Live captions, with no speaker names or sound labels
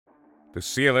The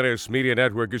CLNS Media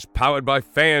Network is powered by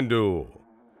FanDuel,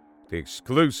 the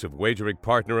exclusive wagering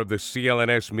partner of the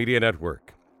CLNS Media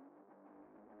Network.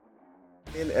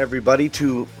 In everybody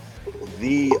to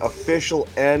the official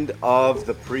end of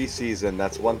the preseason.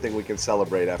 That's one thing we can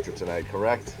celebrate after tonight,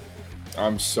 correct?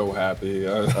 I'm so happy.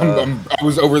 I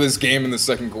was over this game in the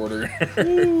second quarter.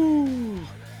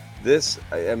 This,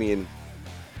 I mean,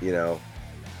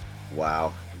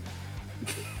 wow.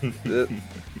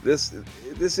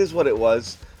 This is what it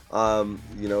was.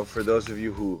 For those of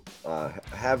you who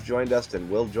have joined us and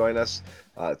will join us,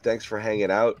 thanks for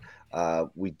hanging out.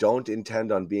 We don't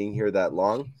intend on being here that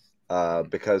long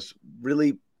because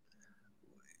really,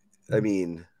 I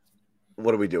mean,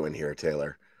 what are we doing here,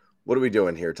 Taylor? What are we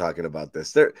doing here talking about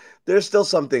this? There's still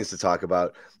some things to talk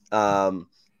about,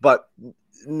 but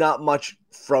not much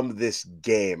from this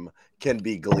game can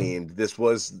be gleaned. This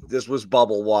was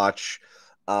bubble watch.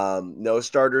 No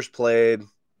starters played.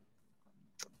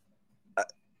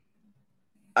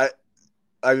 I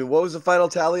mean, what was the final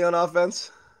tally on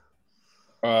offense?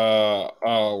 A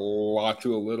lot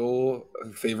to a little,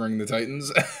 favoring the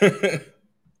Titans.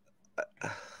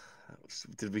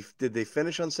 Did they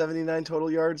finish on 79 total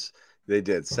yards? They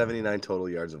did. 79 total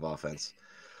yards of offense.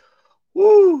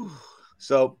 Woo!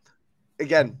 So,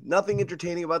 again, nothing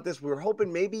entertaining about this. We were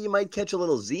hoping maybe you might catch a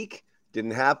little Zeke.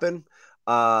 Didn't happen.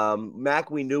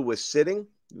 Mac, we knew, was sitting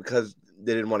because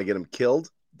they didn't want to get him killed.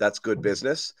 That's good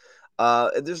business.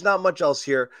 There's not much else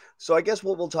here. So I guess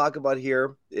what we'll talk about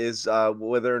here is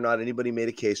whether or not anybody made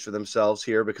a case for themselves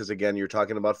here, because, again, you're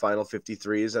talking about final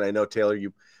 53s, and I know, Taylor,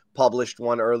 you published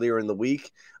one earlier in the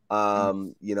week.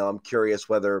 I'm curious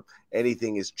whether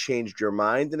anything has changed your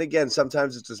mind. And, again,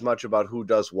 sometimes it's as much about who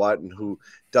does what and who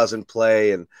doesn't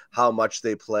play and how much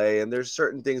they play. And there's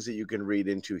certain things that you can read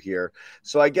into here.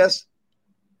 So I guess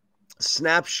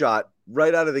snapshot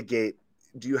right out of the gate,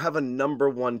 do you have a number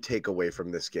one takeaway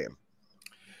from this game?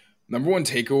 Number one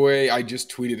takeaway, I just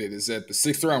tweeted it, is that the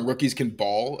 6th-round rookies can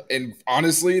ball. And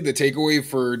honestly, the takeaway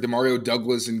for Demario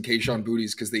Douglas and Kayshon Boutte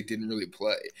is because they didn't really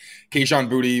play. Kayshon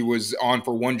Boutte was on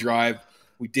for one drive.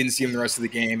 We didn't see him the rest of the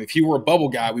game. If he were a bubble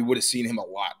guy, we would have seen him a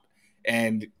lot.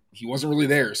 And he wasn't really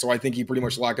there, so I think he pretty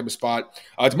much locked up a spot.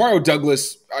 Demario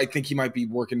Douglas, I think he might be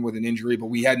working with an injury, but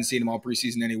we hadn't seen him all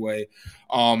preseason anyway.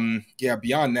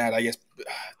 Beyond that, I guess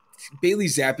Bailey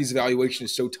Zappe's evaluation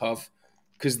is so tough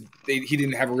because he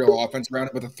didn't have a real offense around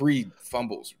it, but the 3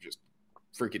 fumbles were just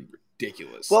freaking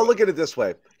ridiculous. Well, look at it this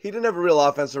way. He didn't have a real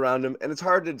offense around him, and it's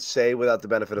hard to say without the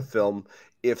benefit of film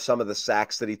if some of the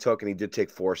sacks that he took, and he did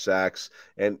take 4 sacks,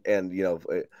 and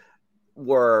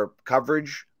were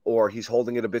coverage or he's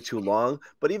holding it a bit too long.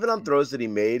 But even on throws that he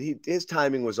made, his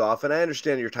timing was off, and I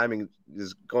understand your timing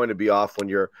is going to be off when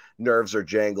your nerves are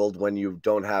jangled, when you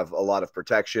don't have a lot of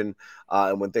protection,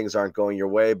 and when things aren't going your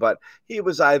way. But he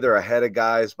was either ahead of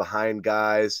guys, behind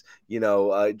guys,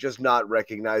 just not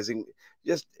recognizing.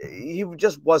 He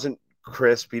just wasn't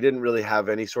crisp. He didn't really have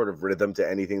any sort of rhythm to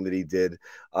anything that he did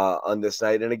on this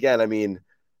night. And again, I mean,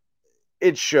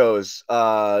 it shows, in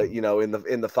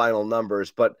the final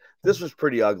numbers, but this was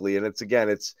pretty ugly. And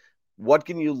it's what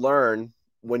can you learn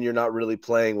when you're not really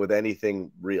playing with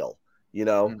anything real,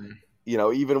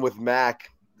 even with Mac,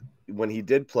 when he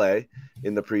did play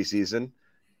in the preseason,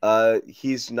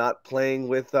 he's not playing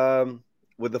with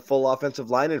the full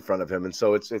offensive line in front of him. And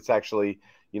so it's actually,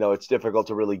 it's difficult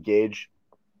to really gauge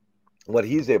what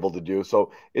he's able to do.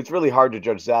 So it's really hard to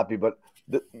judge Zappe, but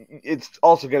it's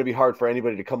also going to be hard for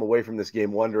anybody to come away from this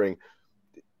game wondering,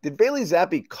 did Bailey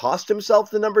Zappe cost himself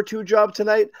the number 2 job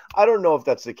tonight? I don't know if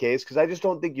that's the case, because I just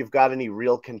don't think you've got any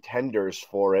real contenders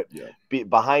for it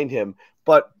behind him.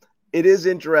 But it is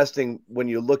interesting when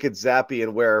you look at Zappe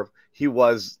and where he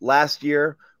was last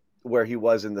year, where he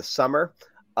was in the summer,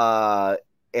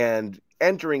 and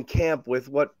entering camp with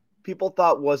what people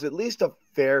thought was at least a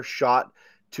fair shot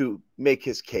to make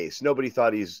his case. Nobody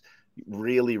thought he's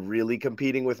really, really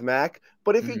competing with Mac.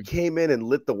 But if he came in and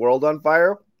lit the world on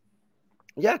fire,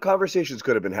 conversations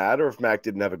could have been had, or if Mac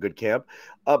didn't have a good camp.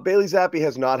 Bailey Zappe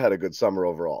has not had a good summer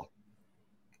overall.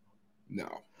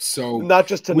 No. So not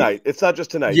just tonight. It's not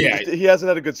just tonight. Yeah. He hasn't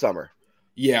had a good summer.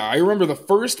 Yeah, I remember the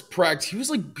first practice. He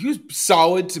was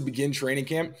solid to begin training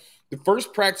camp. The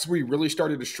first practice where he really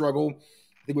started to struggle,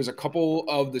 it was a couple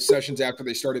of the sessions after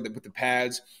they started with the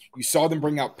pads. You saw them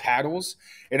bring out paddles.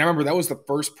 And I remember that was the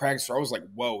first practice where I was like,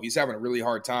 whoa, he's having a really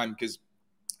hard time, because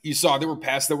you saw there were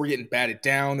passes that were getting batted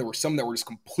down. There were some that were just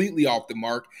completely off the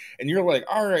mark. And you're like,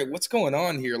 all right, what's going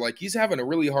on here? Like, he's having a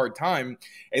really hard time.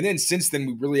 And then since then,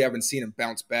 we really haven't seen him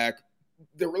bounce back.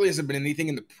 there really hasn't been anything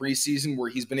in the preseason where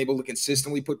he's been able to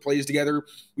consistently put plays together.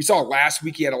 We saw last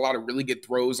week he had a lot of really good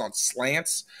throws on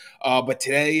slants, but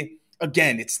today,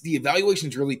 again, it's the evaluation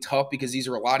is really tough because these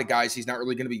are a lot of guys he's not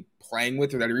really going to be playing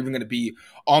with or that are even going to be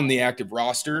on the active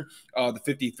roster, the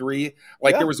 53.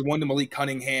 Like there was the one to Malik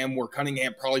Cunningham where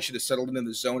Cunningham probably should have settled into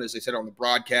the zone, as they said on the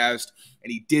broadcast,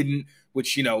 and he didn't,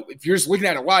 which, if you're just looking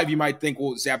at it live, you might think,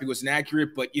 well, Zappe was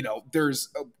inaccurate, but, there's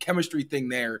a chemistry thing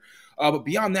there. But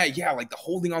beyond that, like the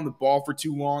holding on the ball for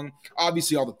too long.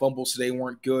 Obviously, all the fumbles today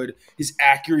weren't good. His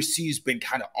accuracy's been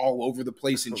kind of all over the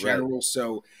place in general. Right.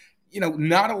 So,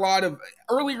 not a lot of –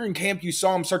 earlier in camp, you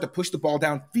saw him start to push the ball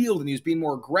downfield, and he was being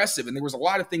more aggressive, and there was a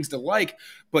lot of things to like.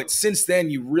 But since then,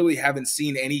 you really haven't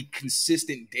seen any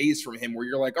consistent days from him where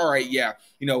you're like, all right,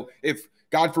 if –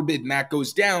 God forbid Mac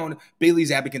goes down, Bailey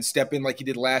Zappe can step in like he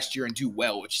did last year and do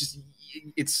well.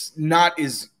 It's not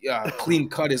as clean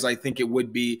cut as I think it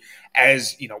would be.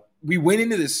 As we went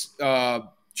into this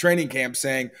training camp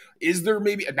saying, is there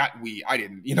maybe not we? I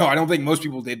didn't. I don't think most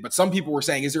people did, but some people were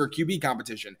saying, is there a QB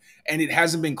competition? And it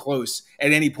hasn't been close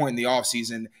at any point in the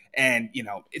offseason. And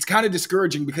it's kind of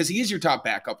discouraging because he is your top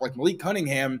backup, like Malik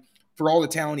Cunningham. For all the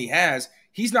talent he has,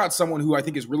 he's not someone who I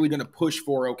think is really going to push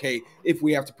for, okay, if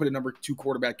we have to put a number 2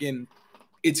 quarterback in,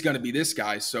 it's going to be this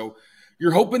guy. So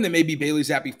you're hoping that maybe Bailey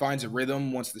Zappe finds a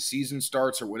rhythm once the season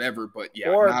starts or whatever, but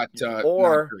not great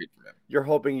for him. You're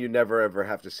hoping you never, ever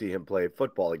have to see him play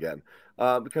football again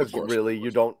because really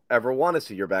you don't ever want to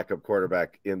see your backup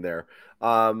quarterback in there.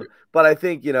 But I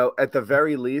think, at the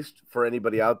very least, for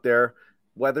anybody out there,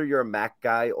 whether you're a Mac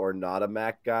guy or not a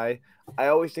Mac guy, I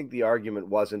always think the argument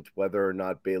wasn't whether or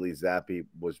not Bailey Zappe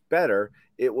was better.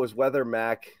 It was whether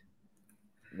Mac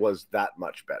was that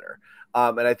much better.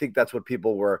 And I think that's what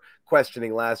people were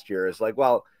questioning last year is like,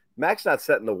 well, Mac's not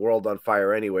setting the world on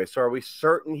fire anyway. So are we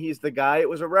certain he's the guy? It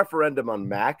was a referendum on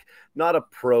Mac, not a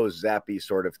pro Zappe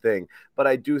sort of thing. But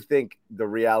I do think the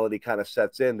reality kind of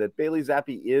sets in that Bailey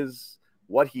Zappe is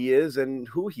what he is and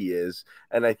who he is.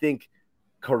 And I think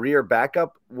career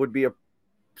backup would be a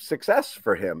success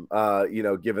for him,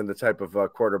 given the type of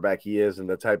quarterback he is and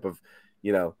the type of,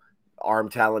 arm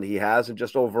talent he has and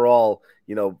just overall,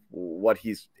 what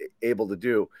he's able to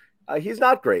do. He's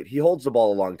not great. He holds the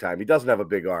ball a long time. He doesn't have a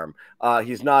big arm.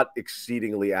 He's not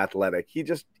exceedingly athletic. He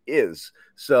just is.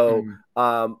 So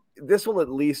this will at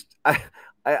least,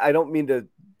 I don't mean to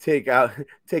take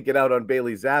it out on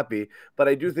Bailey Zappe, but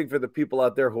I do think for the people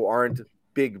out there who aren't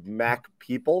big Mac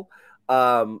people,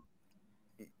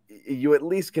 you at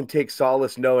least can take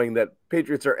solace knowing that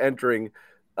Patriots are entering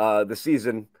the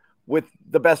season with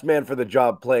the best man for the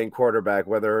job playing quarterback,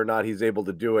 whether or not he's able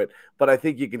to do it. But I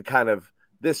think you can kind of,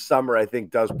 this summer, I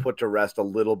think does put to rest a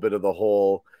little bit of the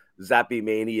whole Zappe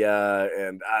mania.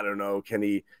 And I don't know, can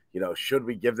he, should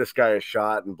we give this guy a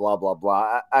shot and blah, blah,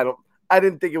 blah. I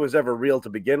didn't think it was ever real to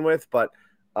begin with, but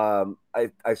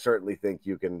I certainly think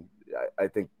I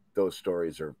think those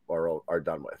stories are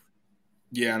done with.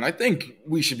 Yeah, and I think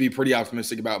we should be pretty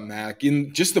optimistic about Mac.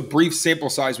 In just the brief sample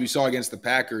size we saw against the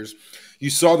Packers, you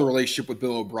saw the relationship with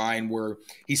Bill O'Brien where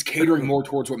he's catering more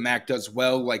towards what Mac does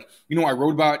well. Like, I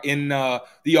wrote about in the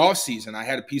offseason, I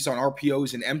had a piece on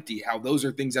RPOs and empty, how those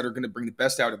are things that are going to bring the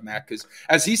best out of Mac. Because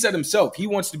as he said himself, he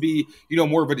wants to be,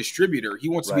 more of a distributor. He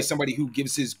wants to be somebody who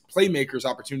gives his playmakers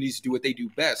opportunities to do what they do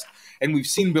best. And we've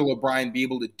seen Bill O'Brien be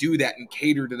able to do that and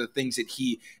cater to the things that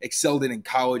he excelled in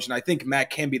college. And I think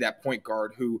Mac can be that point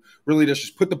guard who really does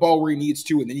just put the ball where he needs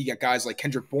to. And then you got guys like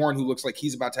Kendrick Bourne, who looks like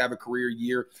he's about to have a career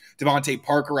year. Devontae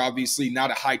Parker, obviously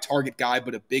not a high target guy,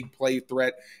 but a big play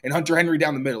threat. And Hunter Henry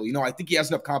down the middle. I think he has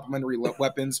enough complementary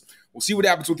weapons. We'll see what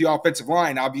happens with the offensive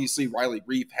line. Obviously, Riley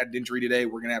Reif had an injury today.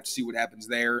 We're going to have to see what happens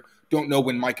there. Don't know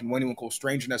when Mike and Winnie and Cole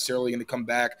Strange are necessarily going to come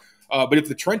back. But if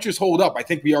the trenches hold up, I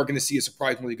think we are going to see a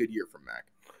surprisingly good year from Mac.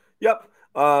 Yep.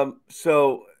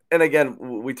 And again,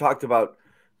 we talked about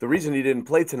the reason he didn't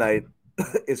play tonight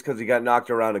is because he got knocked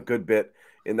around a good bit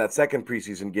in that second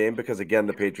preseason game because, again,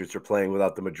 the Patriots are playing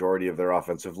without the majority of their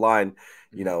offensive line.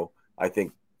 I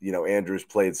think, Andrews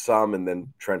played some and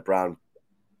then Trent Brown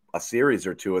a series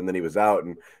or two and then he was out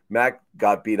and Mac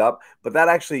got beat up. But that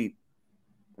actually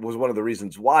was one of the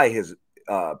reasons why his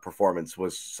performance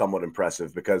was somewhat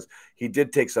impressive because he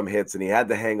did take some hits and he had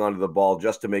to hang onto the ball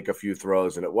just to make a few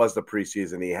throws. And it was the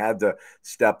preseason. He had to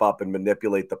step up and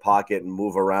manipulate the pocket and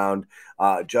move around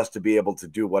just to be able to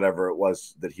do whatever it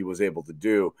was that he was able to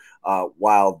do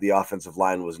while the offensive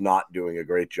line was not doing a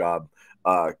great job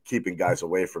keeping guys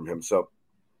away from him. So,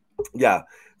 yeah,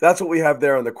 that's what we have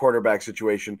there on the quarterback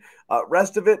situation.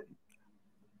 Rest of it,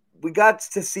 we got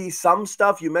to see some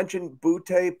stuff. You mentioned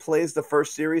Butte plays the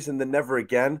first series and then never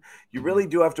again. You really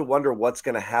do have to wonder what's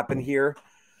going to happen here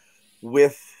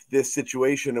with this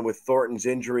situation and with Thornton's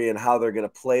injury and how they're going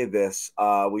to play this.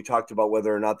 We talked about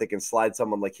whether or not they can slide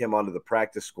someone like him onto the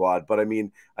practice squad. But I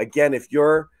mean, again, if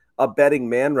you're a betting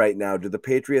man right now, do the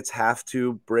Patriots have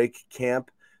to break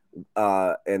camp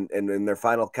and in their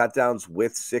final cutdowns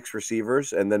with 6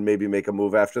 receivers and then maybe make a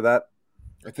move after that?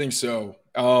 I think so.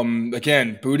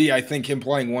 Again, Booty, I think him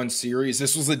playing one series,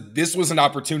 this was an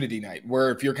opportunity night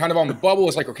where if you're kind of on the bubble,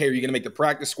 it's like, okay, are you going to make the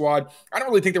practice squad? I don't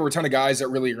really think there were a ton of guys that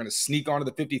really are going to sneak onto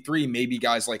the 53. Maybe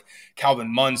guys like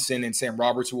Calvin Munson and Sam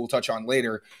Roberts, who we'll touch on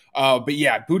later. But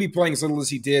yeah, Booty playing as little as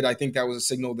he did, I think that was a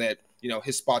signal that, you know,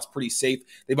 his spot's pretty safe.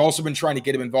 They've also been trying to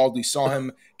get him involved. We saw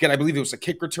him get, I believe it was a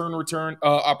kick return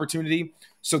opportunity.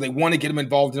 So they want to get him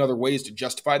involved in other ways to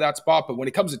justify that spot. But when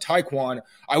it comes to Tyquan,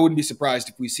 I wouldn't be surprised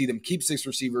if we see them keep 6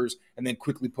 receivers and then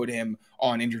quickly put him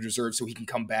on injured reserve so he can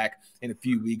come back in a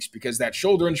few weeks. Because that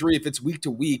shoulder injury, if it's week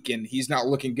to week and he's not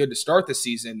looking good to start the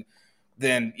season,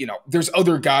 then, you know, there's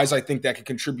other guys I think that could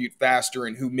contribute faster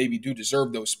and who maybe do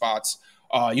deserve those spots.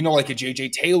 You know, like a J.J.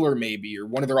 Taylor maybe, or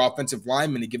one of their offensive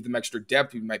linemen to give them extra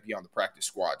depth who might be on the practice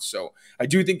squad. So I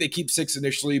do think they keep 6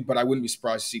 initially, but I wouldn't be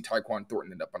surprised to see Tyquan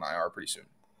Thornton end up on IR pretty soon.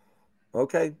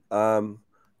 Okay.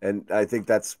 And I think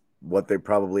that's what they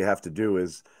probably have to do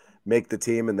is make the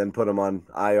team and then put them on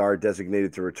IR,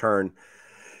 designated to return,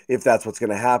 if that's what's going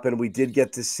to happen. We did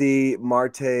get to see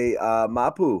Marte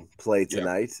Mapu play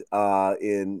tonight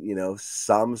in, you know,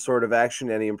 some sort of action.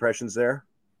 Any impressions there?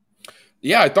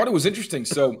 Yeah, I thought it was interesting.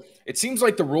 So it seems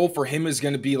like the role for him is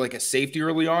going to be like a safety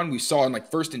early on. We saw in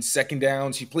like first and second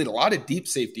downs. He played a lot of deep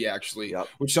safety, actually,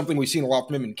 which is something we've seen a lot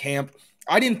from him in camp.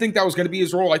 I didn't think that was going to be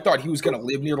his role. I thought he was going to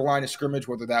live near the line of scrimmage,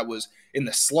 whether that was in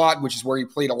the slot, which is where he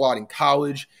played a lot in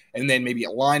college, and then maybe a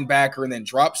linebacker and then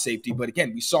drop safety. But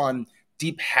again, we saw him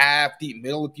deep half, deep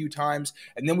middle a few times,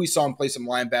 and then we saw him play some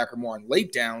linebacker more on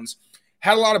late downs.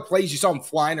 Had a lot of plays. You saw him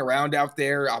flying around out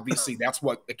there. Obviously, that's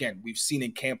what, again, we've seen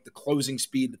in camp, the closing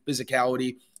speed, the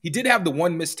physicality. He did have the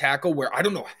one missed tackle where I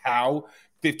don't know how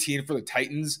 15 for the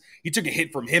Titans. He took a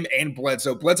hit from him and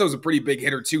Bledsoe. Bledsoe's a pretty big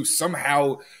hitter too.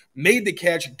 Somehow made the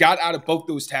catch, got out of both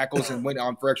those tackles and went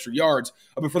on for extra yards.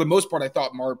 But for the most part, I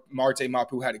thought Marte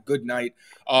Mapu had a good night.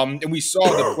 And we saw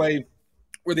the play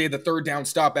where they had the third down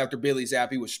stop after Bailey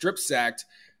Zappe was strip sacked.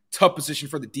 Tough position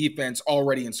for the defense,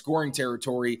 already in scoring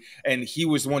territory, and he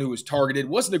was the one who was targeted.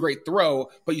 Wasn't a great throw,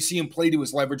 but you see him play to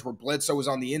his leverage where Bledsoe was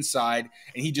on the inside,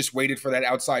 and he just waited for that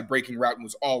outside breaking route and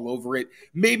was all over it.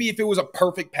 Maybe if it was a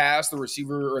perfect pass, the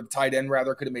receiver or the tight end,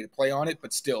 rather, could have made a play on it,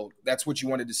 but still, that's what you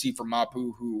wanted to see from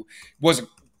Mapu, who was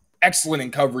excellent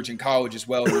in coverage in college as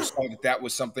well. You saw that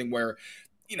was something where,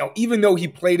 you know, even though he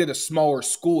played at a smaller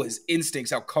school, his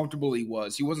instincts, how comfortable he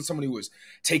wasn't someone who was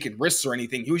taking risks or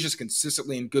anything. He was just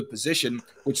consistently in good position,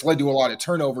 which led to a lot of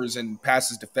turnovers and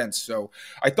passes defense. So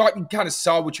I thought you kind of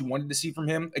saw what you wanted to see from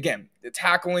him. Again, the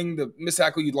tackling, the missed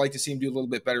tackle, you'd like to see him do a little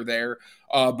bit better there.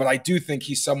 But I do think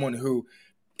he's someone who,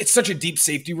 it's such a deep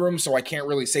safety room, so I can't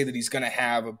really say that he's going to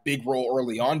have a big role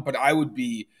early on, but I would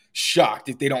be shocked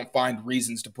if they don't find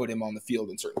reasons to put him on the field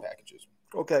in certain packages.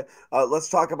 Okay, let's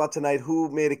talk about tonight.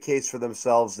 Who made a case for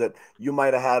themselves that you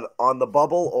might have had on the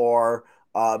bubble or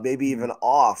maybe even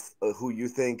off, who you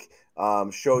think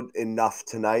showed enough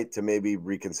tonight to maybe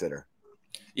reconsider?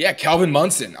 Yeah, Calvin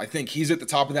Munson. I think he's at the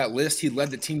top of that list. He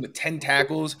led the team with 10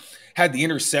 tackles, had the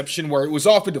interception where it was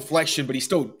off a deflection, but he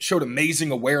still showed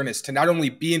amazing awareness to not only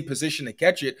be in position to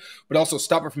catch it, but also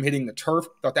stop it from hitting the turf.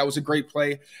 Thought that was a great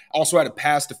play. Also had a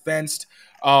pass defensed.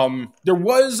 There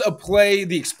was a play,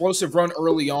 the explosive run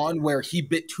early on, where he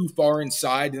bit too far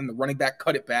inside and the running back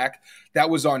cut it back. That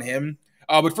was on him.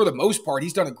 But for the most part,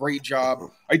 he's done a great job.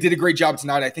 I did a great job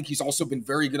tonight. I think he's also been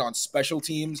very good on special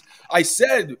teams. I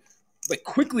said, like,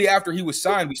 quickly after he was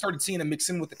signed, we started seeing him mix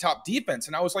in with the top defense.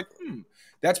 And I was like,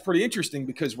 that's pretty interesting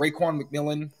because Raekwon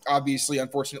McMillan obviously,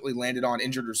 unfortunately, landed on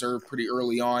injured reserve pretty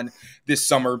early on this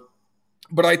summer.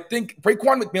 But I think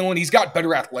Raekwon McMillan, he's got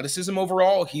better athleticism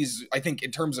overall. He's, I think,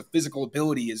 in terms of physical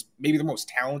ability, is maybe the most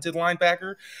talented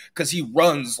linebacker because he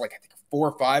runs like, I think,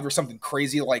 4.5 or something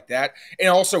crazy like that, and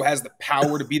also has the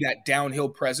power to be that downhill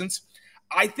presence.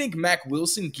 I think Mac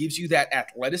Wilson gives you that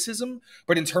athleticism,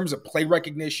 but in terms of play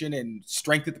recognition and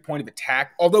strength at the point of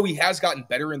attack, although he has gotten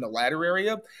better in the latter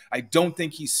area, I don't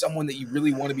think he's someone that you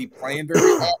really want to be playing very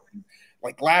often.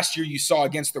 Like last year you saw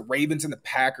against the Ravens and the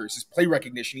Packers, his play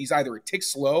recognition, he's either a tick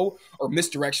slow or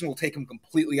misdirection will take him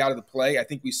completely out of the play. I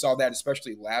think we saw that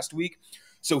especially last week.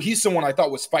 So he's someone I thought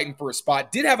was fighting for a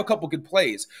spot, did have a couple good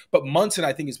plays, but Munson,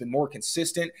 I think, has been more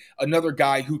consistent. Another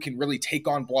guy who can really take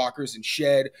on blockers and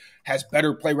shed, has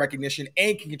better play recognition,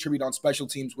 and can contribute on special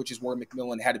teams, which is where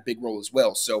McMillan had a big role as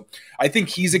well. So I think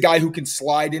he's a guy who can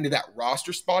slide into that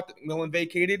roster spot that McMillan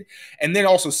vacated. And then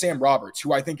also Sam Roberts,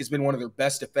 who I think has been one of their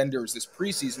best defenders this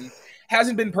preseason.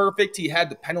 Hasn't been perfect. He had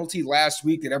the penalty last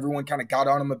week that everyone kind of got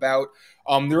on him about.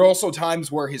 There are also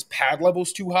times where his pad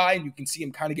level's too high and you can see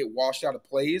him kind of get washed out of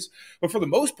plays. But for the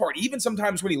most part, even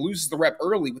sometimes when he loses the rep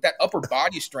early with that upper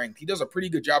body strength, he does a pretty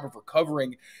good job of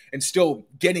recovering and still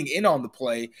getting in on the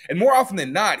play. And more often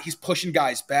than not, he's pushing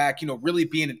guys back, really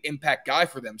being an impact guy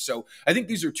for them. So I think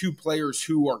these are two players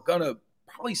who are going to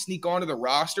probably sneak onto the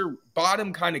roster,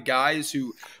 bottom kind of guys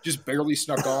who just barely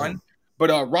snuck on.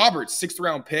 But Roberts,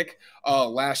 6th-round pick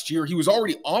last year, he was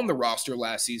already on the roster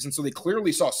last season, so they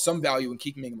clearly saw some value in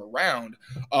keeping him around.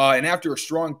 And after a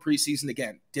strong preseason,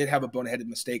 again, did have a boneheaded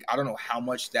mistake. I don't know how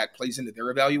much that plays into their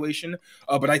evaluation,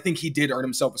 but I think he did earn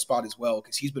himself a spot as well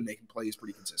because he's been making plays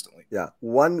pretty consistently. Yeah.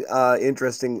 One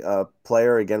interesting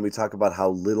player, again, we talk about how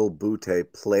little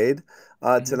Butte played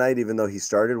tonight, even though he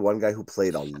started. One guy who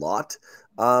played a lot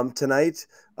tonight,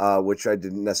 which I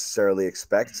didn't necessarily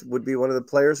expect would be one of the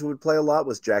players who would play a lot,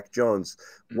 was Jack Jones.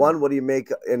 One, what do you make?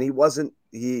 And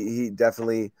he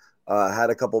definitely had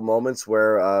a couple moments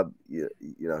where,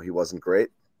 he wasn't great,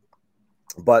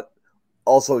 but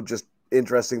also just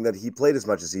interesting that he played as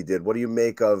much as he did. What do you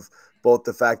make of both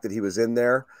the fact that he was in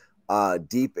there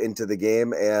deep into the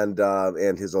game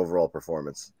and his overall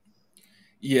performance?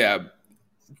 Yeah.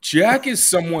 Jack is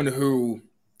someone who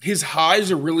his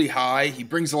highs are really high. He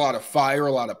brings a lot of fire,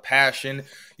 a lot of passion.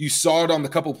 You saw it on the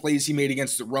couple plays he made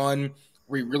against the run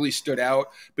where he really stood out.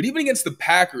 But even against the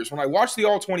Packers, when I watched the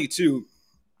All-22,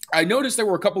 I noticed there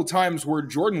were a couple times where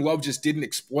Jordan Love just didn't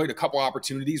exploit a couple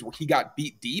opportunities where he got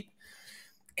beat deep.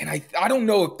 And I don't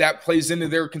know if that plays into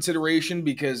their consideration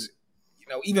because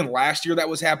even last year that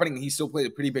was happening and he still played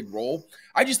a pretty big role.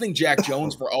 I just think Jack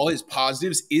Jones, for all his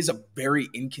positives, is a very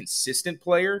inconsistent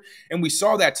player. And we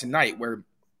saw that tonight where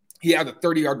he had a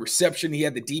 30-yard reception. He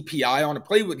had the DPI on a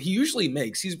play that he usually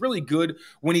makes. He's really good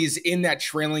when he's in that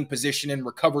trailing position and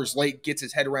recovers late, gets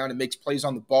his head around and makes plays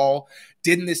on the ball.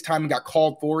 Didn't this time and got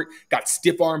called for it. Got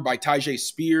stiff-armed by Tyjae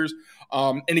Spears.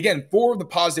 And again, 4 of the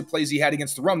positive plays he had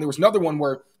against the run. There was another one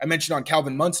where I mentioned on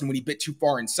Calvin Munson when he bit too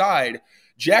far inside.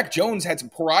 Jack Jones had some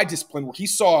poor eye discipline where he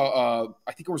saw,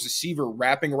 I think it was a receiver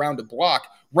wrapping around a block,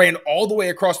 ran all the way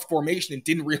across the formation and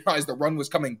didn't realize the run was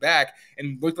coming back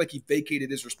and looked like he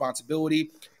vacated his responsibility.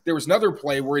 There was another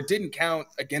play where it didn't count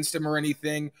against him or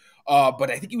anything, but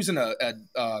I think he was in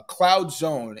a cloud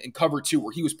zone in cover 2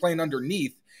 where he was playing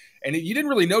underneath. And you didn't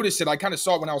really notice it. I kind of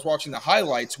saw it when I was watching the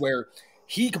highlights where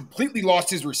he completely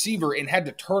lost his receiver and had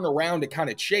to turn around to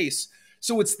kind of chase.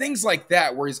 So it's things like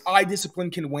that where his eye discipline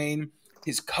can wane.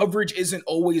 His coverage isn't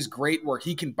always great where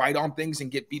he can bite on things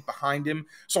and get beat behind him.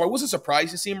 So I wasn't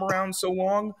surprised to see him around so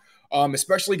long,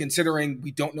 especially considering we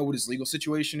don't know what his legal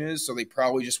situation is. So they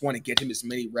probably just want to get him as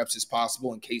many reps as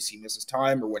possible in case he misses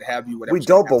time or what have you. We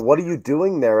don't, but what are you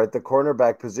doing there at the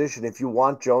cornerback position? If you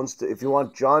want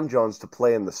John Jones to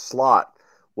play in the slot,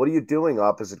 what are you doing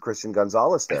opposite Christian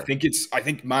Gonzalez there? I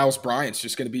think Miles Bryant's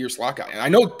just going to be your slot guy. And I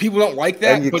know people don't like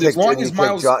that, but as long as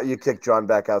Miles... You kick John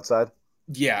back outside?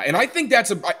 Yeah, and I think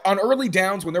that's on early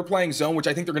downs when they're playing zone, which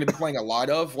I think they're going to be playing a lot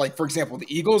of. Like, for example, the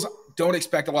Eagles don't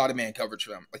expect a lot of man coverage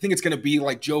from them. I think it's going to be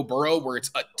like Joe Burrow, where it's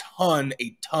a ton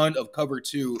of cover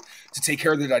 2 to take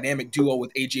care of the dynamic duo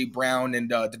with A.J. Brown and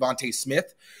Devontae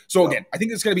Smith. So, again, I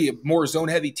think it's going to be a more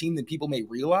zone-heavy team than people may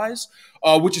realize,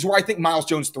 which is where I think Miles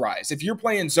Jones thrives. If you're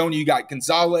playing zone, you got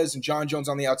Gonzalez and John Jones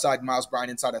on the outside, Miles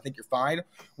Bryant inside, I think you're fine.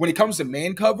 When it comes to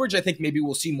man coverage, I think maybe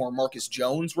we'll see more Marcus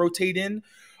Jones rotate in.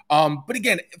 But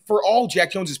again, for all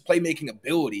Jack Jones's playmaking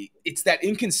ability, it's that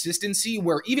inconsistency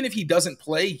where even if he doesn't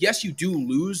play, yes, you do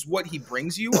lose what he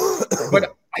brings you,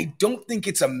 but I don't think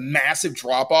it's a massive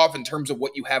drop-off in terms of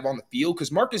what you have on the field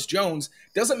because Marcus Jones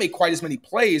doesn't make quite as many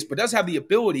plays, but does have the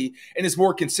ability and is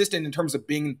more consistent in terms of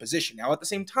being in position. Now, at the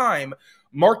same time,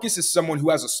 Marcus is someone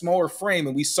who has a smaller frame,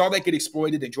 and we saw that get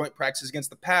exploited in joint practices against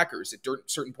the Packers at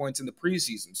certain points in the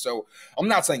preseason. So I'm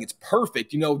not saying it's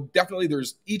perfect. Definitely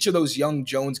there's each of those young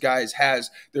Jones guys has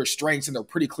their strengths and their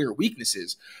pretty clear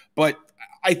weaknesses. But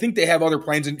I think they have other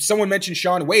plans. And someone mentioned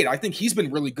Shaun Wade. I think he's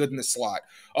been really good in the slot.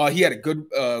 He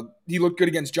looked good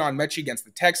against John Mechie against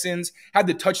the Texans, had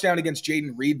the touchdown against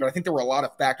Jaden Reed, but I think there were a lot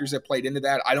of factors that played into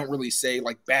that. I don't really say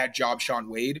like bad job, Shaun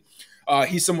Wade.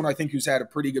 He's someone I think who's had a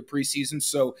pretty good preseason.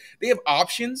 So they have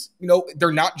options.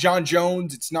 They're not John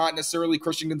Jones. It's not necessarily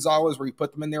Christian Gonzalez where you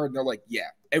put them in there and they're like, yeah,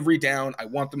 every down, I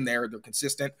want them there. They're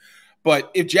consistent.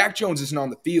 But if Jack Jones isn't on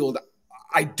the field,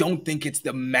 I don't think it's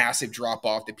the massive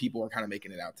drop-off that people are kind of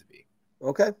making it out to be.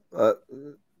 Okay.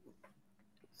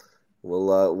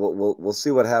 We'll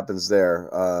see what happens there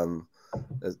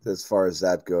as far as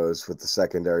that goes with the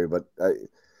secondary. But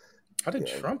how did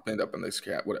Trump end up in this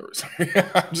cat? Whatever. Sorry.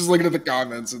 I'm just looking at the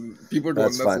comments and people are going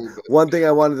nuts. Fine. One thing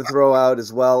I wanted to throw out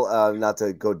as well, not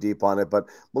to go deep on it, but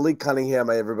Malik Cunningham,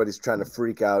 everybody's trying to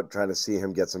freak out, trying to see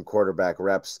him get some quarterback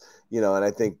reps, and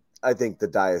I think the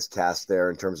die is cast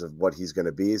there in terms of what he's going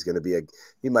to be. He's going to be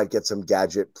he might get some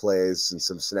gadget plays and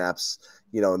some snaps,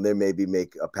 and then maybe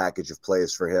make a package of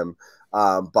plays for him.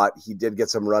 But he did get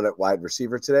some run at wide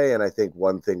receiver today. And I think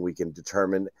one thing we can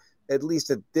determine, at least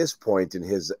at this point in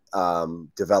his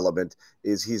development,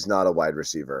 is he's not a wide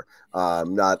receiver,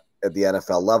 not at the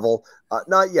NFL level.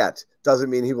 Not yet. Doesn't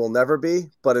mean he will never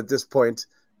be. But at this point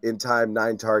in time,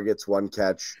 9 targets, 1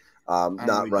 catch.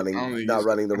 Not running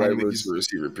the right routes.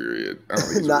 Receiver period.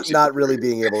 Not really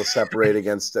being able to separate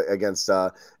against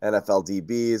NFL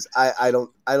DBs.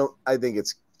 I think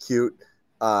it's cute,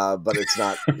 but it's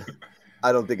not.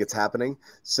 I don't think it's happening.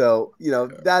 So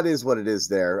that is what it is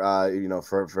there.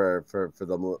 For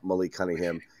the Malik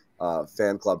Cunningham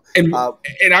fan club. And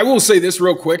I will say this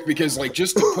real quick, because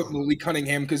just to put Malik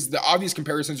Cunningham, because the obvious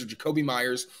comparisons are Jacoby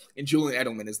Myers and Julian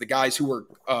Edelman as the guys who were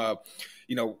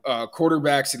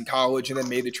quarterbacks in college and then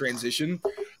made the transition.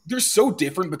 They're so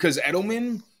different because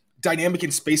Edelman, dynamic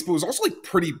in space, but was also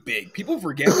pretty big. People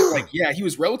forget that he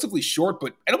was relatively short,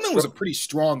 but Edelman was a pretty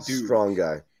strong dude. Strong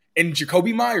guy. And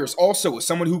Jacoby Myers also was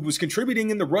someone who was contributing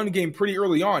in the run game pretty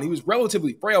early on. He was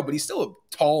relatively frail, but he's still a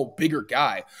tall, bigger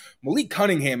guy. Malik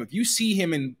Cunningham, if you see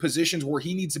him in positions where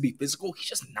he needs to be physical, he's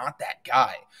just not that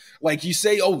guy. You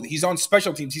say, oh, he's on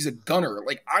special teams, he's a gunner.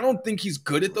 I don't think he's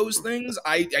good at those things.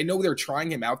 I know they're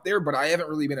trying him out there, but I haven't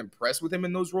really been impressed with him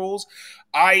in those roles.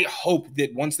 I hope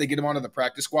that once they get him onto the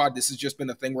practice squad, this has just been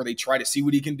a thing where they try to see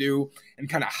what he can do and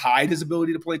kind of hide his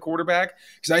ability to play quarterback,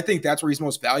 because I think that's where he's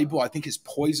most valuable. I think his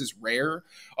poise is rare,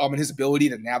 and his ability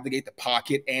to navigate the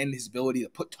pocket and his ability to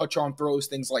put touch on throws,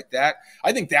 things like that.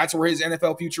 I think that's where his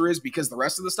NFL future is, because the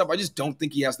rest of the stuff, I just don't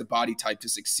think he has the body type to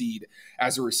succeed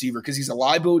as a receiver, because he's a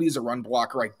liability as a run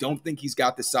blocker. I don't think he's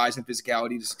got the size and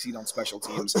physicality to succeed on special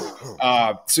teams.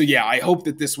 So yeah, I hope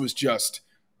that this was just,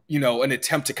 an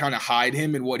attempt to kind of hide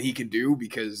him and what he can do,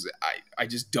 because I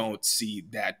just don't see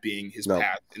that being his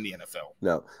path in the NFL.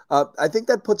 No. I think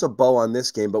that puts a bow on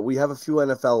this game, but we have a few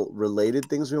NFL-related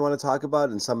things we want to talk about,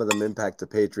 and some of them impact the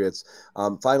Patriots.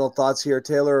 Final thoughts here,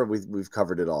 Taylor? We've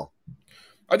covered it all.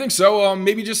 I think so.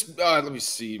 Maybe just let me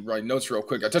see. Write notes real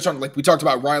quick. I touched on, we talked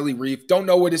about Riley Reef. Don't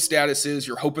know what his status is.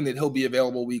 You're hoping that he'll be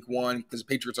available week 1 because the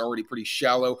Patriots are already pretty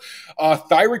shallow.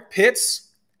 Thyrick Pitts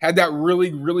had that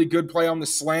really, really good play on the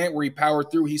slant where he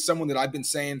powered through. He's someone that I've been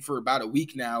saying for about a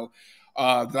week now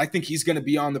that I think he's going to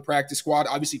be on the practice squad.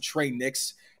 Obviously, Trey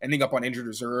Nix ending up on injured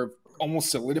reserve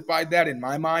almost solidified that in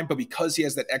my mind. But because he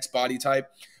has that X body type,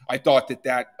 I thought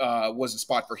that was a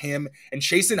spot for him. And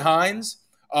Chasen Hines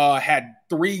had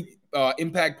 3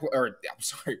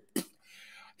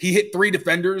 he hit 3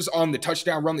 defenders on the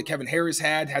touchdown run that Kevin Harris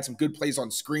had some good plays on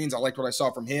screens. I liked what I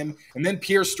saw from him. And then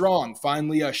Pierre Strong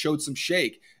finally showed some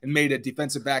shake and made a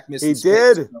defensive back miss. He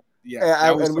did. So,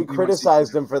 yeah, and we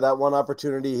criticized him for that one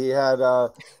opportunity he had.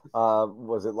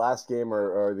 Was it last game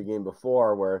or the game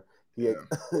before, where he had,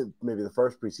 maybe the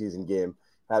first preseason game,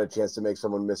 had a chance to make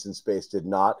someone miss in space, did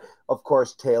not. Of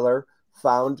course, Taylor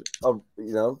found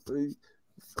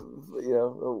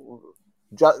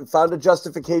found a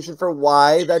justification for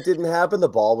why that didn't happen. The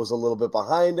ball was a little bit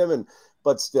behind him,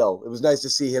 but still, it was nice to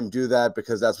see him do that,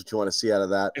 because that's what you want to see out of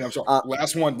that. And I'm sorry,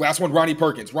 last one, Ronnie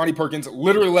Perkins. Ronnie Perkins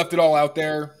literally left it all out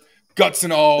there, guts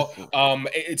and all.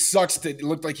 It sucks that it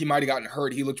looked like he might have gotten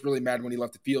hurt. He looked really mad when he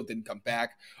left the field, didn't come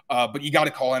back. But you got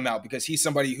to call him out, because he's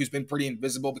somebody who's been pretty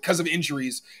invisible because of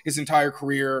injuries his entire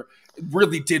career.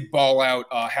 Really did ball out,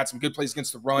 had some good plays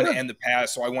against the run and the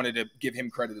pass. So I wanted to give him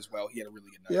credit as well. He had a really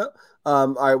good night. Yeah.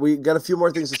 All right, we got a few more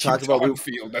things to talk about. On the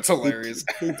field. That's hilarious.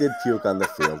 He did puke on the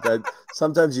field.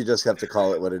 Sometimes you just have to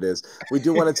call it what it is. We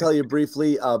do want to tell you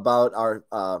briefly about our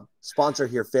sponsor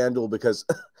here, FanDuel, because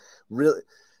really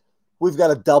we've got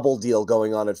a double deal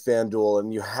going on at FanDuel,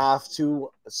 and you have to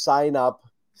sign up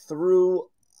through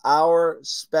our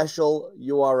special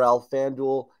URL,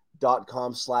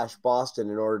 FanDuel.com/Boston,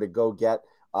 in order to go get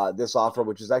this offer,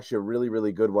 which is actually a really,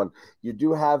 really good one. You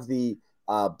do have the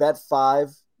bet 5.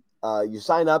 You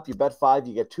sign up, you bet 5,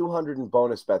 you get 200 in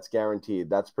bonus bets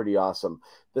guaranteed. That's pretty awesome.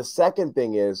 The second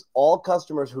thing is all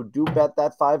customers who do bet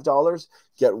that $5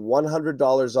 get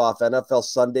 $100 off NFL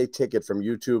Sunday Ticket from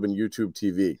YouTube and YouTube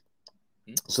TV.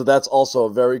 So that's also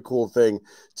a very cool thing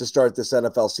to start this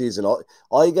NFL season.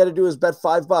 All you got to do is bet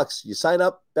 $5. You sign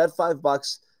up, bet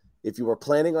 $5. If you were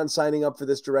planning on signing up for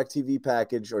this DirecTV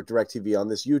package or DirecTV on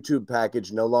this YouTube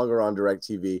package, no longer on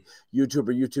DirecTV, YouTube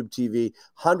or YouTube TV,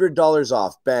 $100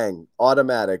 off, bang,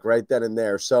 automatic right then and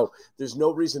there. So there's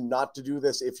no reason not to do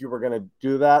this if you were going to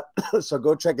do that. So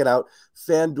go check it out,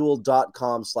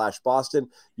 fanduel.com/Boston.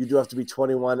 You do have to be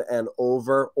 21 and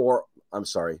over, or I'm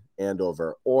sorry, and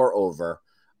over or over.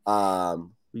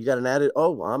 You got an added,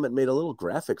 Ahmed made a little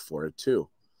graphic for it too.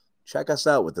 Check us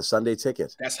out with the Sunday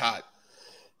ticket. That's hot.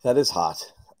 That is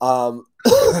hot.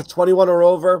 21 or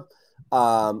over,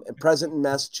 present in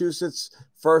Massachusetts,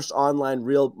 first online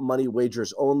real money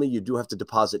wagers only. You do have to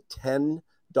deposit $10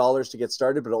 to get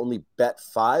started, but only bet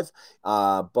 $5.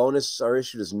 Bonus are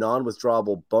issued as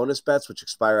non-withdrawable bonus bets, which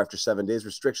expire after 7 days.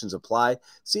 Restrictions apply.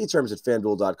 See terms at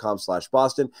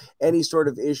fanduel.com/Boston. Any sort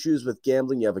of issues with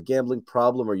gambling, you have a gambling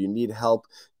problem or you need help,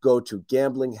 go to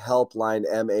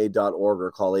gamblinghelplinema.org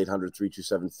or call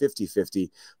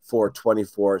 800-327-5050 for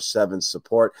 24/7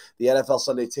 support. The NFL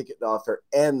Sunday ticket offer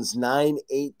ends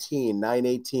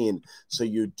 9/18. So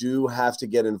you do have to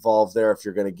get involved there if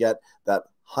you're going to get that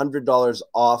 $100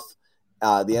 off.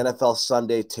 The NFL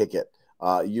Sunday ticket.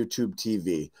 YouTube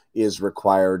TV is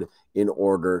required in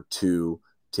order to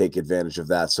take advantage of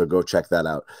that. So go check that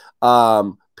out.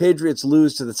 Patriots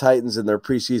lose to the Titans in their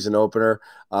preseason opener.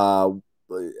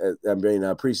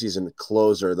 Preseason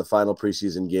closer, the final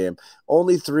preseason game.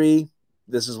 Only 3.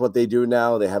 This is what they do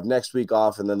now. They have next week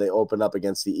off, and then they open up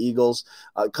against the Eagles.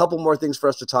 A couple more things for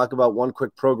us to talk about. One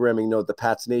quick programming note. The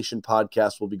Pats Nation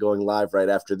podcast will be going live right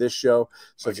after this show.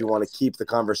 So if you want to keep the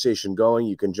conversation going,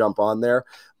 you can jump on there.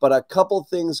 But a couple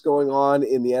things going on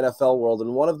in the NFL world,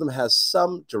 and one of them has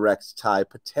some direct tie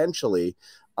potentially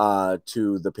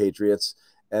to the Patriots,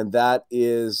 and that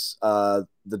is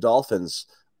the Dolphins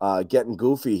getting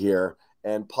goofy here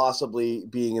and possibly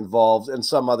being involved, and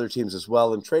some other teams as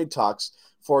well, in trade talks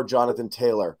for Jonathan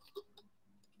Taylor.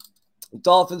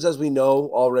 Dolphins, as we know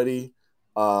already,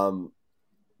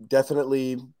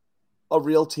 definitely a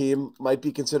real team, might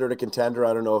be considered a contender.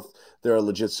 I don't know if they're a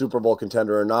legit Super Bowl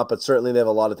contender or not, but certainly they have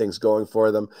a lot of things going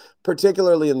for them,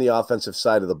 particularly in the offensive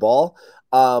side of the ball.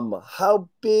 How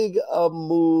big a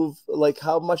move, like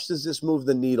how much does this move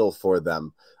the needle for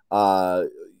them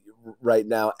right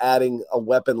now, adding a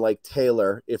weapon like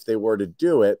Taylor, if they were to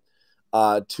do it,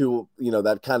 to,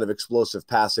 that kind of explosive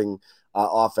passing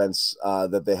offense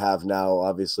that they have now,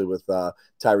 obviously with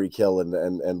Tyreek Hill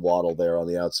and Waddle there on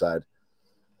the outside?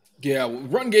 Yeah,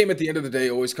 run game at the end of the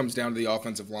day always comes down to the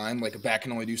offensive line. Like a back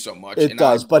can only do so much. It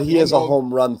does, but he is a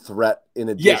home run threat in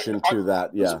addition to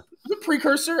that. Yeah, the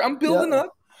precursor. I'm building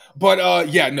up, but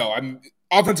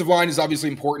offensive line is obviously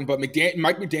important. But Mike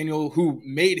McDaniel, who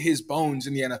made his bones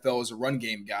in the NFL as a run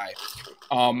game guy,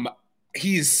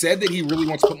 he's said that he really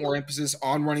wants to put more emphasis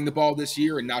on running the ball this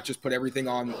year and not just put everything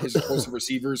on his explosive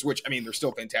receivers. Which, they're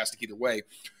still fantastic either way.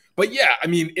 But yeah,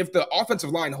 if the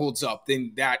offensive line holds up,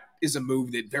 then that is a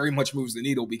move that very much moves the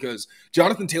needle, because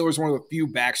Jonathan Taylor is one of the few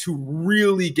backs who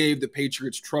really gave the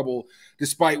Patriots trouble,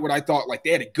 despite what I thought, like,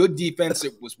 they had a good defense.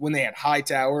 It was when they had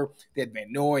Hightower, they had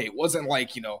Van Noy. It wasn't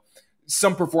like,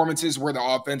 some performances where the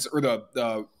offense or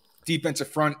the defensive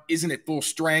front isn't at full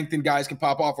strength and guys can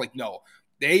pop off. Like, no,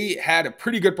 they had a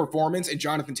pretty good performance, and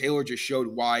Jonathan Taylor just showed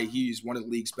why he's one of the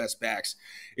league's best backs.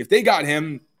 If they got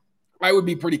him, I would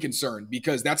be pretty concerned,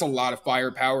 because that's a lot of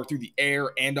firepower through the air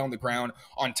and on the ground,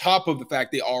 on top of the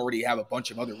fact they already have a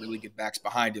bunch of other really good backs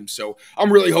behind him. So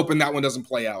I'm really hoping that one doesn't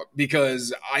play out,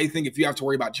 because I think if you have to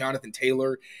worry about Jonathan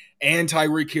Taylor and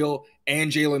Tyreek Hill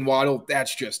and Jalen Waddle,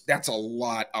 that's a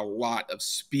lot of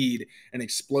speed and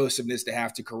explosiveness to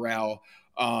have to corral.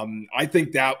 I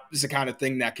think that is the kind of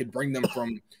thing that could bring them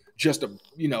from just a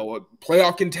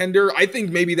playoff contender. I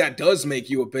think maybe that does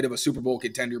make you a bit of a Super Bowl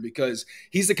contender, because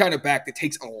he's the kind of back that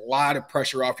takes a lot of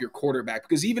pressure off your quarterback.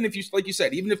 Because even if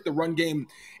even if the run game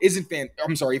isn't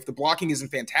if the blocking isn't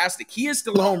fantastic, he is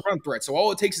still a home run threat. So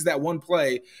all it takes is that one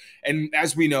play. And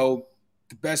as we know,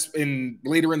 the best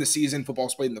later in the season,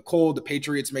 football's played in the cold. The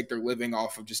Patriots make their living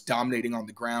off of just dominating on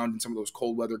the ground in some of those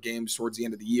cold weather games towards the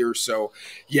end of the year. So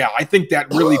yeah, I think that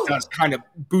really does kind of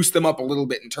boost them up a little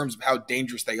bit in terms of how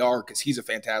dangerous they are, because he's a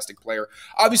fantastic player.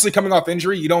 Obviously coming off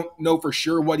injury, you don't know for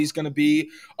sure what he's going to be,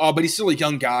 but he's still a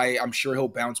young guy. I'm sure he'll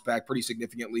bounce back pretty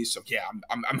significantly. So yeah,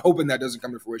 I'm hoping that doesn't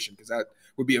come to fruition, because that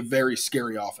would be a very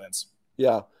scary offense.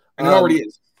 Yeah. And it already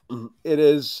is. It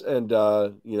is, and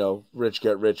rich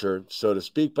get richer, so to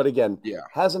speak. But again,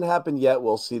 hasn't happened yet.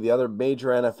 We'll see. The other major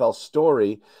NFL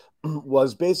story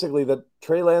was basically that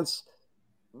Trey Lance,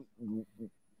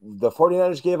 the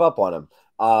 49ers gave up on him.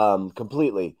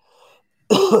 completely.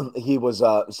 He was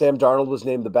Sam Darnold was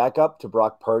named the backup to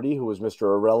Brock Purdy, who was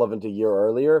Mr. Irrelevant a year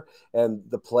earlier, and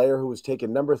the player who was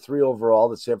taken number 3 overall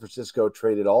that San Francisco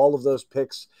traded all of those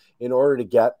picks in order to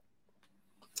get.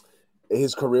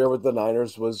 His career with the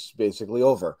Niners was basically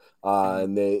over,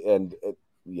 maybe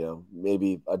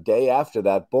a day after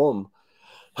that, boom,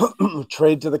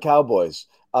 trade to the Cowboys.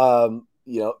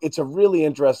 It's a really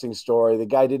interesting story. The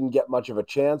guy didn't get much of a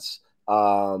chance.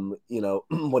 When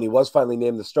he was finally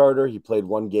named the starter, he played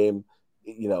one game,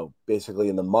 basically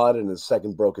in the mud, and his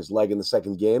second broke his leg in the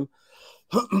second game.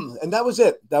 And that was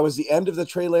it. That was the end of the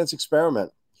Trey Lance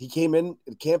experiment. He came in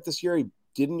at camp this year. He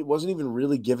wasn't even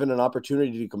really given an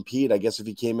opportunity to compete. I guess if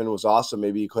he came in and was awesome,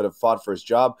 maybe he could have fought for his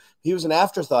job. He was an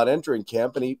afterthought entering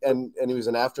camp, and he was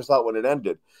an afterthought when it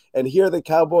ended. And here the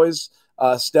Cowboys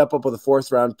step up with a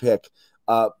 4th-round pick.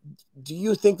 Do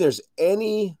you think there's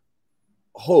any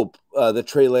hope that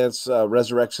Trey Lance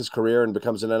resurrects his career and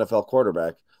becomes an NFL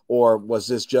quarterback? Or was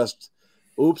this just,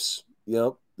 oops,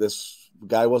 this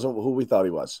guy wasn't who we thought he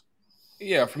was?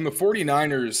 Yeah, from the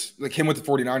 49ers, like him with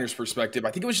the 49ers perspective,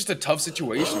 I think it was just a tough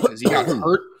situation because he got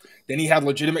hurt. Then he had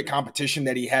legitimate competition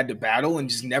that he had to battle and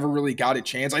just never really got a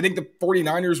chance. I think the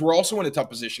 49ers were also in a tough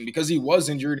position because he was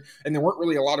injured and there weren't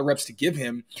really a lot of reps to give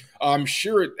him. I'm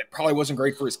sure it probably wasn't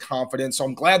great for his confidence. So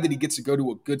I'm glad that he gets to go to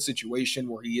a good situation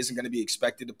where he isn't going to be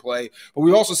expected to play. But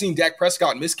we've also seen Dak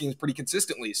Prescott miss games pretty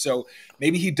consistently. So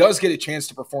maybe he does get a chance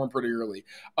to perform pretty early.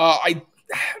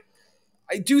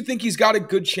 I do think he's got a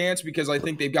good chance because I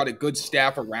think they've got a good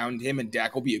staff around him, and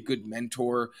Dak will be a good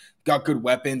mentor, got good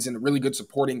weapons and a really good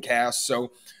supporting cast.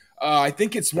 So I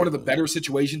think it's one of the better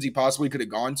situations he possibly could have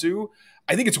gone to.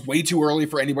 I think it's way too early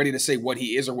for anybody to say what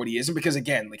he is or what he isn't because,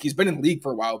 again, like he's been in the league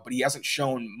for a while, but he hasn't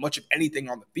shown much of anything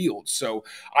on the field. So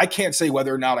I can't say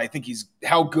whether or not I think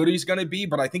how good he's going to be,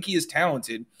 but I think he is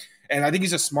talented, and I think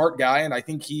he's a smart guy, and I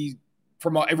think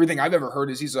from everything I've ever heard,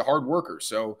 he's a hard worker.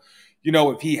 So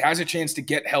if he has a chance to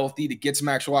get healthy, to get some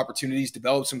actual opportunities,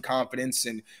 develop some confidence,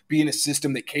 and be in a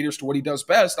system that caters to what he does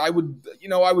best, I would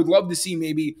love to see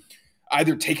maybe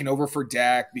either taken over for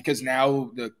Dak because now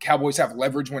the Cowboys have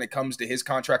leverage when it comes to his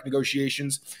contract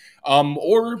negotiations,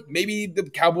 or maybe the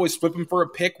Cowboys flip him for a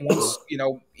pick once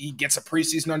he gets a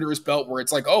preseason under his belt where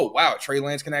it's like, oh wow, Trey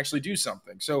Lance can actually do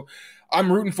something. So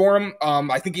I'm rooting for him.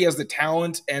 I think he has the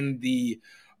talent and the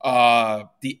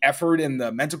effort and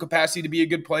the mental capacity to be a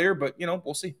good player, but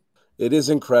we'll see. It is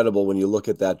incredible when you look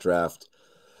at that draft,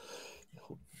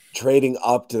 trading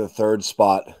up to the 3rd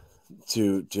spot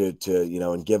to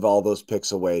and give all those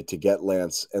picks away to get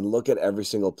Lance, and look at every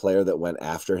single player that went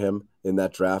after him in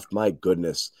that draft. My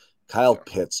goodness, Kyle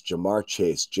Pitts, Jamar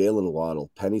Chase, Jalen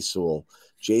Waddle, Penny Sewell,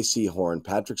 J.C. Horn,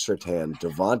 Patrick Surtain,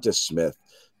 Devonta Smith,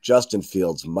 Justin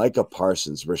Fields, Micah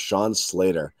Parsons, Rashawn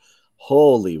Slater.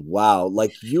 Holy wow.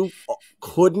 Like you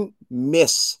couldn't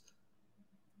miss.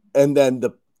 And then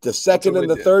the second and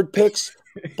the third picks,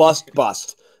 bust.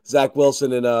 Zach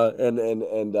Wilson and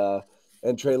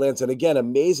Trey Lance. And again,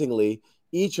 amazingly,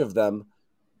 each of them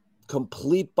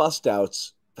complete bust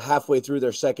outs halfway through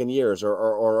their second years or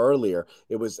earlier.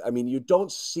 It was, you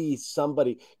don't see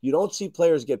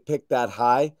players get picked that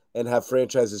high and have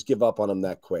franchises give up on them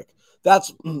that quick.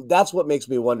 That's what makes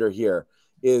me wonder here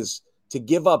is, to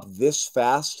give up this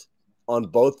fast on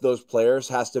both those players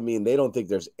has to mean they don't think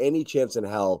there's any chance in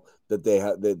hell that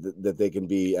they can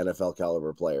be NFL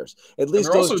caliber players. At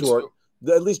least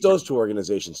those two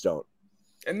organizations don't.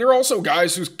 And they're also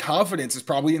guys whose confidence is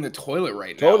probably in the toilet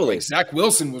right now. Totally. Like Zach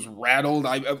Wilson was rattled.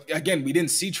 Again, we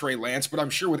didn't see Trey Lance, but I'm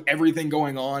sure with everything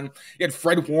going on, you had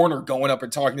Fred Warner going up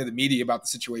and talking to the media about the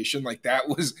situation. Like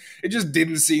it just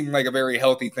didn't seem like a very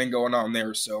healthy thing going on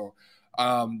there. So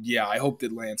I hope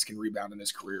that Lance can rebound in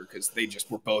his career because they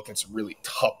just were both in some really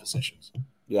tough positions.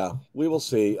 Yeah, we will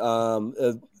see.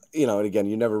 And again,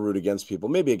 you never root against people.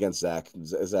 Maybe against Zach.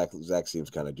 Zach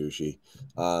seems kind of douchey.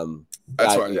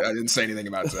 That's why I didn't say anything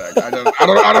about Zach. I don't I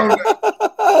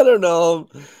don't know.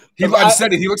 I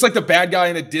said it. He looks like the bad guy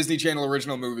in a Disney Channel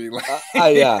original movie.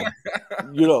 Yeah,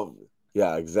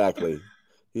 yeah, exactly.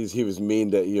 He was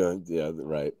mean to yeah,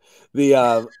 right.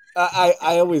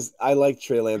 I like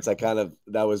Trey Lance. That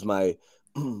was my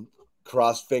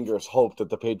crossed fingers hope that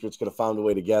the Patriots could have found a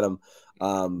way to get him.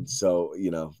 So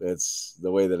it's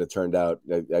the way that it turned out.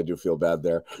 I do feel bad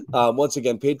there. Once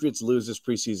again, Patriots lose this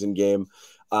preseason game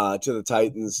to the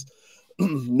Titans.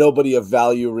 Nobody of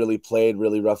value really played.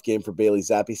 Really rough game for Bailey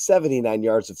Zappe. 79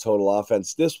 yards of total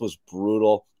offense. This was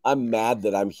brutal. I'm mad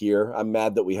that I'm here. I'm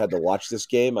mad that we had to watch this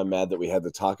game. I'm mad that we had to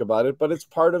talk about it, but it's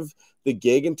part of the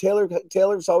gig. And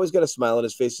Taylor's always got a smile on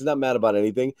his face. He's not mad about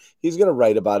anything. He's going to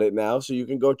write about it now. So you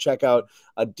can go check out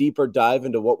a deeper dive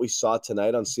into what we saw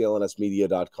tonight on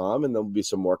clnsmedia.com. And there'll be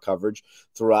some more coverage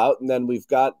throughout. And then we've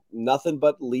got nothing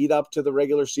but lead up to the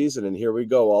regular season. And here we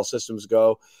go. All systems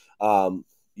go.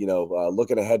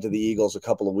 Looking ahead to the Eagles a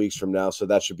couple of weeks from now. So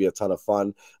that should be a ton of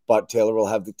fun. But Taylor will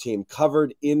have the team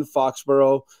covered in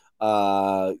Foxborough,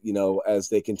 as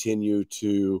they continue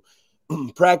to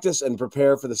practice and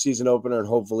prepare for the season opener and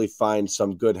hopefully find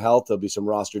some good health. There'll be some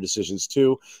roster decisions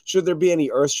too. Should there be any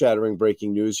earth-shattering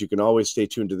breaking news, you can always stay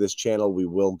tuned to this channel. We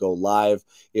will go live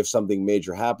if something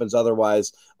major happens.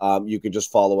 Otherwise, you can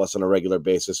just follow us on a regular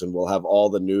basis and we'll have all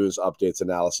the news, updates,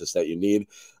 analysis that you need.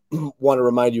 Want to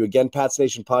remind you again, Pat's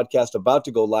Nation podcast about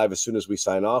to go live as soon as we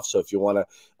sign off. So if you want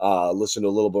to listen to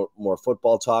a little bit more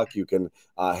football talk, you can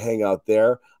hang out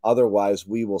there. Otherwise,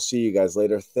 we will see you guys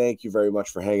later. Thank you very much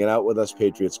for hanging out with us.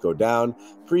 Patriots go down.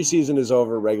 Preseason is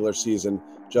over. Regular season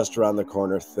just around the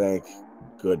corner. Thank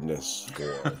goodness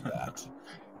for that.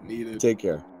 Needed. Take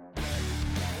care.